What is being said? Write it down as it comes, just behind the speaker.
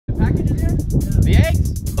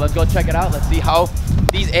Let's go check it out. Let's see how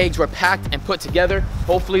these eggs were packed and put together.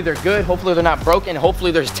 Hopefully they're good. Hopefully they're not broken. Hopefully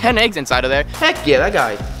there's 10 eggs inside of there. Heck yeah, that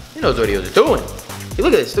guy, he knows what he was doing. Hey,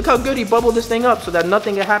 look at this. Look how good he bubbled this thing up so that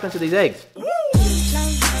nothing can happen to these eggs.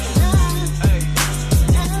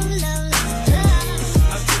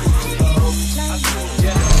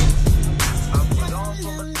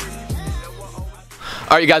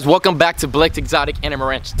 All right, you guys, welcome back to Blake's Exotic Animal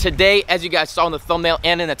Ranch. Today, as you guys saw in the thumbnail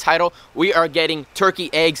and in the title, we are getting turkey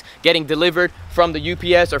eggs getting delivered from the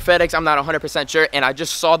UPS or FedEx. I'm not 100% sure, and I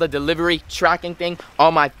just saw the delivery tracking thing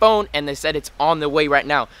on my phone, and they said it's on the way right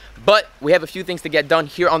now. But we have a few things to get done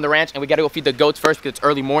here on the ranch, and we gotta go feed the goats first because it's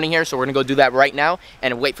early morning here, so we're gonna go do that right now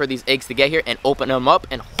and wait for these eggs to get here and open them up,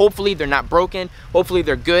 and hopefully they're not broken, hopefully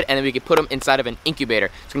they're good, and then we can put them inside of an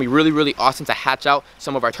incubator. It's gonna be really, really awesome to hatch out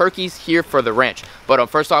some of our turkeys here for the ranch. But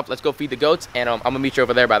first off, let's go feed the goats, and I'm gonna meet you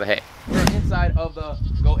over there by the hay. We're inside of the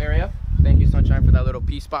goat area. Thank you, Sunshine, for that little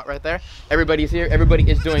pea spot right there. Everybody's here. Everybody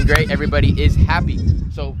is doing great. Everybody is happy.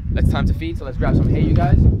 So it's time to feed. So let's grab some hay, you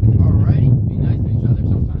guys. Alrighty. Be nice to each other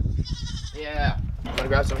sometimes. Yeah. I'm gonna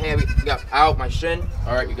grab some hay. We got out my shin.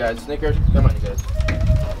 All right, you guys. Snickers. Come on, you guys.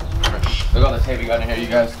 All right. Look at all this hay we got in here, you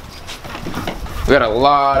guys. We got a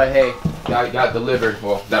lot of hay that got delivered.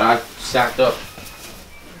 Well, that I stacked up.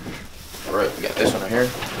 All right, we got this one right here.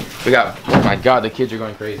 We got, oh my God, the kids are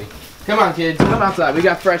going crazy. Come on, kids, come outside. We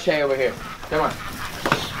got fresh hay over here. Come on.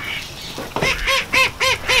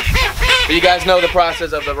 But you guys know the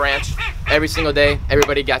process of the ranch. Every single day,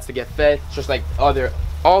 everybody gets to get fed. It's just like all the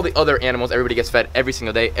other animals, everybody gets fed every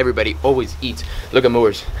single day. Everybody always eats. Look at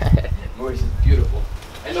Moors. Moors is beautiful.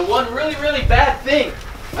 And the one really, really bad thing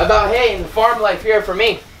about hay and farm life here for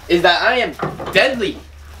me is that I am deadly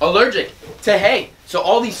allergic to hay. So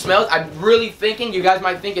all these smells, I'm really thinking, you guys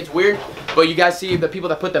might think it's weird, but you guys see the people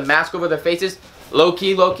that put the mask over their faces, low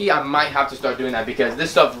key, I might have to start doing that because this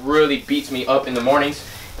stuff really beats me up in the mornings,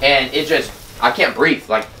 and it just, I can't breathe,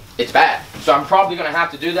 like, it's bad. So I'm probably gonna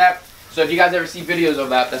have to do that. So if you guys ever see videos of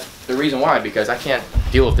that, that's the reason why, because I can't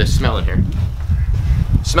deal with this smell in here.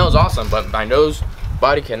 It smells awesome, but my nose,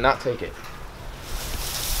 body cannot take it.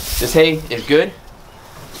 This hay is good.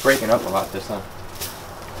 It's breaking up a lot this time.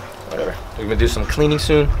 Whatever. We're gonna do some cleaning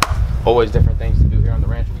soon. Always different things to do here on the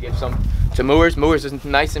ranch. We gave some to Moors. Moors is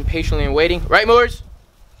nice and patiently and waiting. Right, Moors?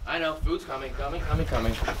 I know, food's coming.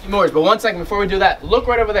 Moors, but 1 second before we do that, look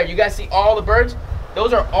right over there. You guys see all the birds?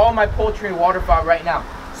 Those are all my poultry and waterfowl right now.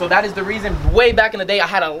 So that is the reason way back in the day I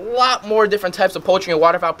had a lot more different types of poultry and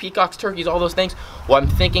waterfowl, peacocks, turkeys, all those things. Well, I'm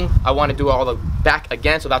thinking I want to do all the back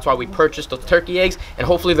again, so that's why we purchased the turkey eggs, and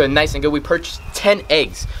hopefully they're nice and good. We purchased 10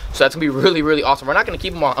 eggs, so that's gonna be really, really awesome. We're not gonna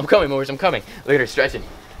keep them all. I'm coming, Moors, I'm coming. Look at her stretching.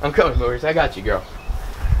 I'm coming, Moors, I got you, girl.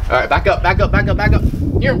 All right, back up.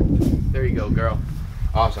 Here. There you go, girl.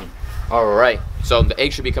 Awesome. All right, so the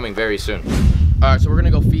eggs should be coming very soon. All right, so we're gonna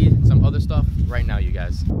go feed some other stuff right now, you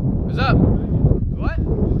guys. What's up? What?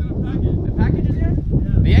 The package is here? Yeah.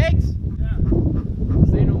 The eggs? Yeah.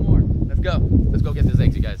 Say no more. Let's go. Let's go get these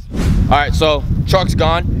eggs, you guys. All right, so truck's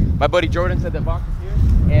gone. My buddy Jordan said the box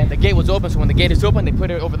is here, and the gate was open. So when the gate is open, they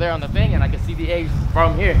put it over there on the thing, and I can see the eggs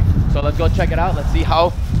from here. So let's go check it out. Let's see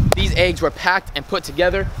how these eggs were packed and put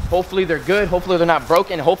together. Hopefully they're good. Hopefully they're not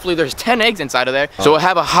broken. Hopefully there's 10 eggs inside of there. So we'll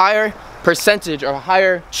have a higher percentage or a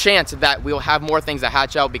higher chance that we'll have more things that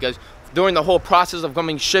hatch out, because during the whole process of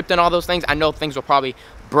coming shipped and all those things, I know things will probably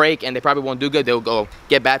break and they probably won't do good. They'll go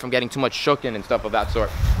get bad from getting too much shooken and stuff of that sort.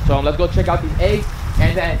 So let's go check out these eggs,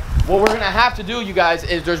 and then what we're gonna have to do, you guys,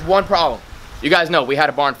 is there's one problem. You guys know we had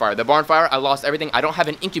a barn fire. The barn fire, I lost everything. I don't have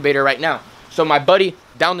an incubator right now. So my buddy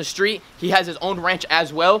down the street, he has his own ranch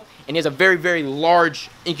as well, and he has a very, very large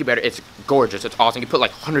incubator. It's gorgeous, it's awesome. You put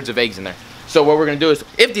like hundreds of eggs in there. So what we're gonna do is,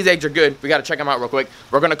 if these eggs are good, we gotta check them out real quick.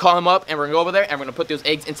 We're gonna call him up and we're gonna go over there and we're gonna put those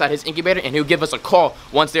eggs inside his incubator, and he'll give us a call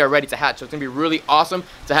once they are ready to hatch. So it's gonna be really awesome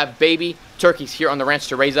to have baby turkeys here on the ranch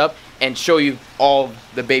to raise up and show you all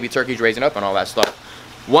the baby turkeys raising up and all that stuff.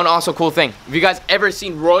 One also cool thing, if you guys ever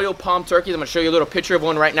seen Royal Palm turkeys, I'm gonna show you a little picture of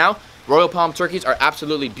one right now. Royal Palm turkeys are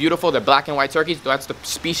absolutely beautiful. They're black and white turkeys. That's the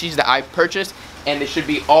species that I purchased, and they should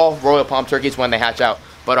be all Royal Palm turkeys when they hatch out.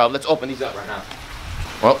 But let's open these up right now.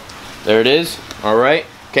 Well, there it is. All right,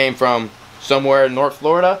 came from somewhere in North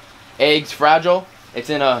Florida. Eggs fragile. It's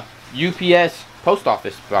in a UPS post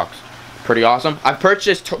office box. Pretty awesome. I've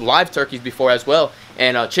purchased live turkeys before as well,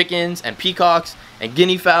 and chickens and peacocks and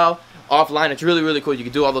guinea fowl offline. It's really, really cool. You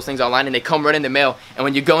can do all those things online, and they come right in the mail. And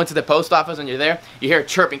when you go into the post office and you're there, you hear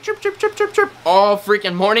chirping, chirp, chirp, chirp, chirp, chirp, all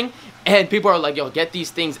freaking morning. And people are like, yo, get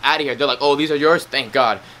these things out of here. They're like, oh, these are yours? Thank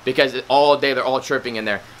God. Because all day they're all chirping in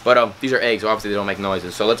there. But these are eggs, so obviously they don't make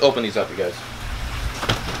noises. So let's open these up, you guys.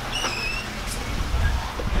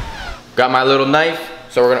 Got my little knife.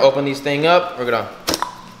 So we're gonna open these thing up. We're gonna,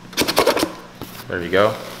 there you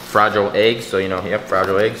go. Fragile eggs, so you know, yep,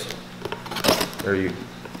 fragile eggs. There you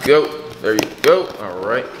go, there you go. All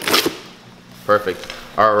right, perfect.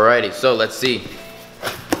 Alrighty, so let's see.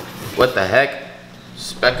 What the heck?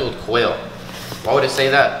 Speckled quail. Why would it say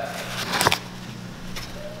that?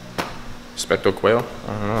 Speckled quail? I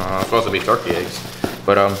don't know, it's supposed to be turkey eggs.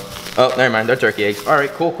 But oh, never mind, they're turkey eggs. All right,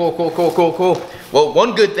 cool. Well,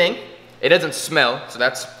 one good thing, it doesn't smell, so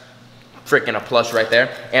that's freaking a plus right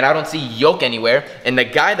there. And I don't see yolk anywhere. And the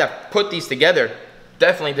guy that put these together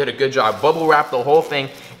definitely did a good job. Bubble wrapped the whole thing.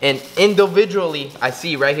 And individually, I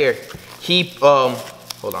see right here, he,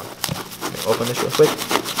 hold on. Let me open this real quick.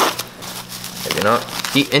 Maybe not.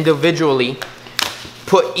 He individually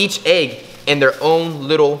put each egg in their own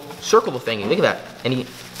little circle thingy. Look at that. And he,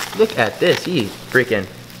 look at this. He freaking,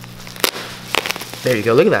 there you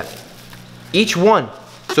go. Look at that. Each one.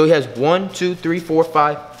 So he has 1, 2, 3, 4,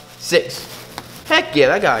 5, 6. Heck yeah,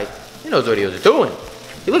 that guy, he knows what he was doing.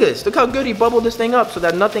 Hey, look at this. Look how good he bubbled this thing up so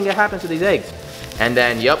that nothing can happen to these eggs. And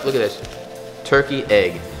then, yep, look at this. Turkey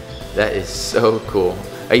egg. That is so cool.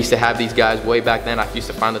 I used to have these guys way back then. I used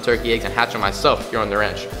to find the turkey eggs and hatch them myself here on the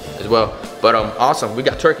ranch as well. But awesome. We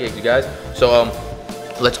got turkey eggs, you guys. So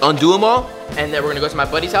let's undo them all. And then we're gonna go to my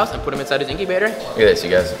buddy's house and put them inside his incubator. Look at this, you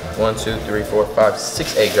guys. 1, 2, 3, 4, 5,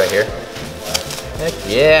 6 eggs right here. Heck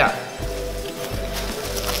yeah.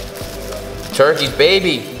 Turkeys,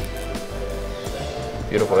 baby.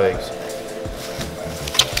 Beautiful eggs.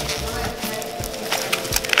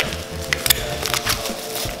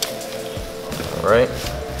 All right.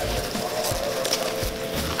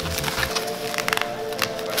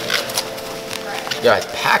 You guys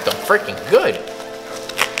packed them freaking good.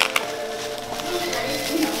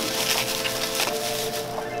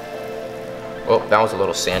 Oh, that was a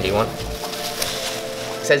little sandy one.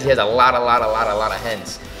 It says he has a lot of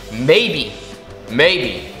hens. Maybe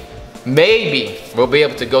we'll be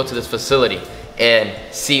able to go to this facility and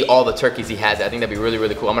see all the turkeys he has. I think that'd be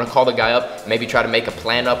really cool. I'm gonna call the guy up, maybe try to make a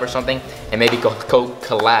plan up or something, and maybe go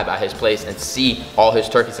collab at his place and see all his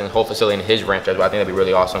turkeys in the whole facility in his ranch as well. I think that'd be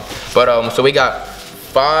really awesome. But so we got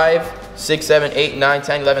 5, 6, 7, 8, 9,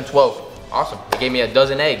 10, 11, 12. Awesome. He gave me a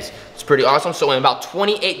dozen eggs. It's pretty awesome. So in about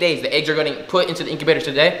 28 days, the eggs are getting put into the incubator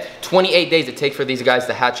today. 28 days it takes for these guys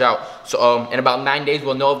to hatch out. So in about 9 days,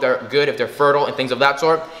 we'll know if they're good, if they're fertile, and things of that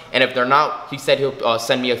sort. And if they're not, he said he'll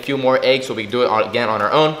send me a few more eggs so we can do it again on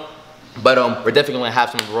our own. But we're definitely gonna have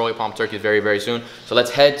some royal palm turkeys very soon. So let's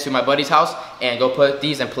head to my buddy's house and go put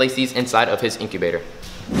these and place these inside of his incubator.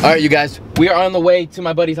 All right, you guys, we are on the way to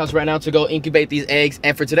my buddy's house right now to go incubate these eggs.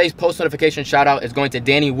 And for today's post notification shout out is going to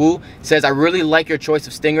Danny Wu. It says, I really like your choice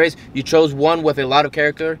of stingrays. You chose one with a lot of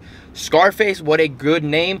character. Scarface, what a good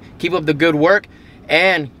name. Keep up the good work.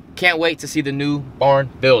 And can't wait to see the new barn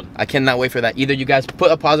build. I cannot wait for that either. You guys put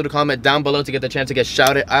a positive comment down below to get the chance to get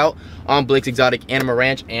shouted out on Blake's Exotic Animal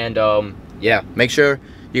Ranch. And yeah, make sure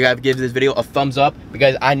you guys give this video a thumbs up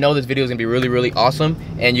because I know this video is gonna be really awesome,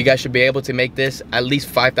 and you guys should be able to make this at least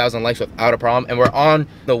 5,000 likes without a problem. And we're on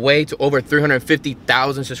the way to over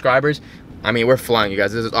 350,000 subscribers. I mean, we're flying, you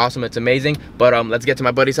guys. This is awesome. It's amazing. But let's get to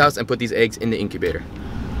my buddy's house and put these eggs in the incubator.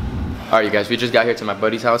 All right, you guys, we just got here to my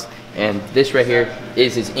buddy's house, and this right here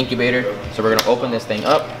is his incubator. So we're gonna open this thing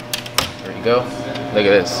up. There you go. Look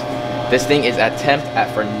at this. This thing is at temp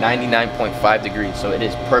for 99.5 degrees, so it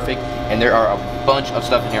is perfect. And there are a bunch of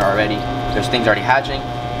stuff in here already. There's things already hatching.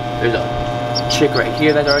 There's a chick right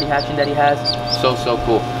here that's already hatching that he has. So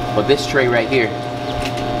cool. But this tray right here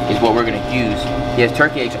is what we're gonna use. He has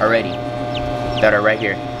turkey eggs already that are right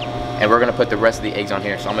here. And we're gonna put the rest of the eggs on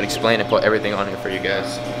here. So I'm gonna explain and put everything on here for you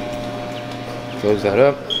guys. Close that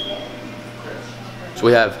up. So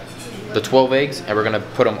we have the 12 eggs, and we're gonna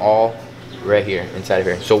put them all right here inside of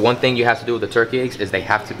here. So one thing you have to do with the turkey eggs is they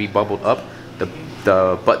have to be bubbled up.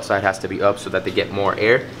 The butt side has to be up so that they get more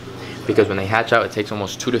air, because when they hatch out, it takes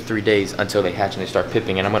almost 2 to 3 days until they hatch and they start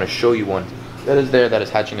pipping. And I'm going to show you one that is there that is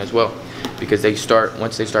hatching as well, because they start,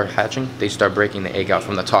 once they start hatching, they start breaking the egg out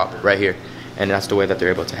from the top right here, and that's the way that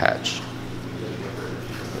they're able to hatch.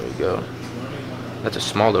 There you go. That's a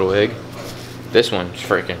small little egg. This one's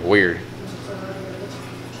freaking weird.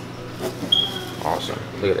 Awesome.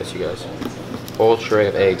 Look at this, you guys. Whole tray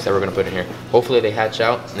of eggs that we're gonna put in here. Hopefully they hatch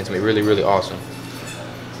out, and it's gonna be really awesome.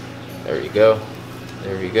 There you go.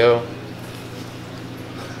 There you go.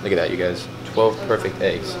 Look at that, you guys. 12 perfect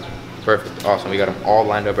eggs. Perfect. Awesome. We got them all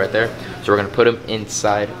lined up right there. So we're gonna put them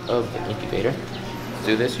inside of the incubator. Let's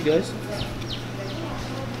do this, you guys.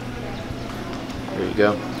 There you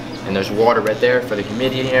go. and there's water right there for the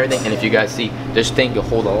humidity and everything. And if you guys see, this thing can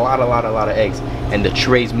hold a lot of eggs, and the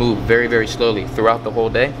trays move very slowly throughout the whole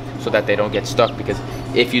day so that they don't get stuck, because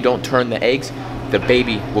if you don't turn the eggs, the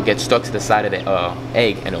baby will get stuck to the side of the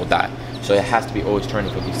egg and it'll die. So it has to be always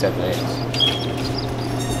turning for these type of eggs.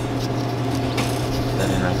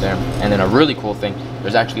 That in right there. And then a really cool thing,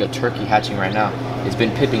 there's actually a turkey hatching right now. It's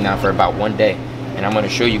been pipping now for about 1 day, and I'm going to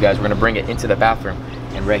show you guys. We're going to bring it into the bathroom,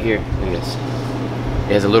 and right here, look at this.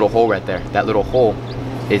 It has a little hole right there. That little hole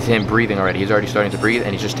is him breathing already. He's already starting to breathe,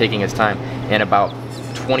 and he's just taking his time. In about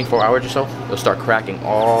 24 hours or so, it'll start cracking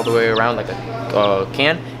all the way around like a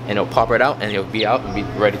can, and it'll pop right out, and it'll be out and be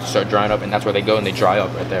ready to start drying up, and that's where they go and they dry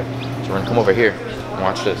up right there. So we're going to come over here and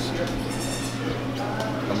watch this.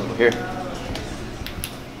 Come over here.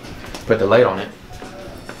 Put the light on it,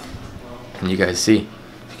 and you guys see,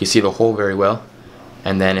 you can see the hole very well.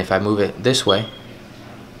 And then if I move it this way,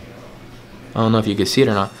 I don't know if you can see it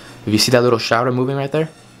or not, if you see that little shadow moving right there,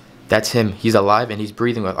 that's him. He's alive and he's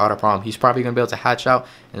breathing without a problem. He's probably gonna be able to hatch out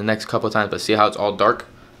in the next couple of times. But see how it's all dark?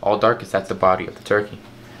 All dark, because that's the body of the turkey.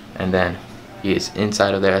 And then he is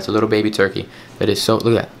inside of there. That's a little baby turkey. That is so,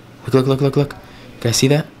 look at that. Look. You guys see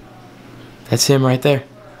that? That's him right there.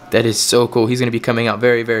 That is so cool. He's gonna be coming out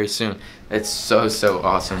very soon. It's so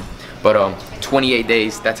awesome. But 28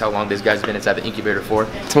 days, that's how long this guy's been inside the incubator for.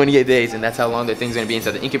 28 days, and that's how long the thing's gonna be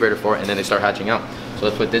inside the incubator for, and then they start hatching out. So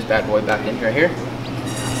let's put this bad boy back in right here.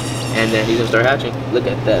 And then he's gonna start hatching. Look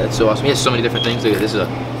at that, it's so awesome. He has so many different things. Look at this, is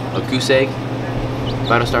a goose egg.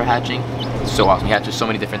 About to start hatching. It's so awesome. He hatches so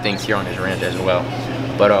many different things here on his ranch as well.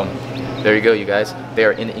 But there you go, you guys. They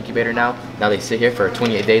are in the incubator now. Now they sit here for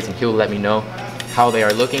 28 days, and he'll let me know how they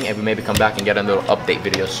are looking, and we maybe come back and get a little update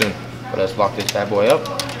video soon. But let's lock this bad boy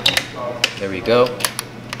up. There we go.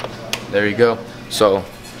 There you go. So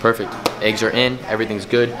perfect. Eggs are in. Everything's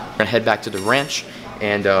good. We're gonna head back to the ranch,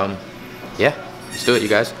 and yeah, let's do it, you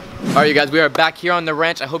guys. All right, you guys, we are back here on the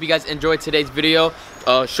ranch. I hope you guys enjoyed today's video,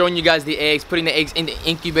 showing you guys the eggs, putting the eggs in the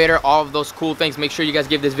incubator, all of those cool things. Make sure you guys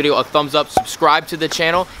give this video a thumbs up, subscribe to the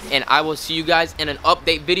channel, and I will see you guys in an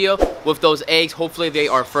update video with those eggs. Hopefully they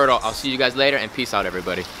are fertile. I'll see you guys later, and peace out,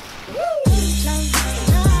 everybody.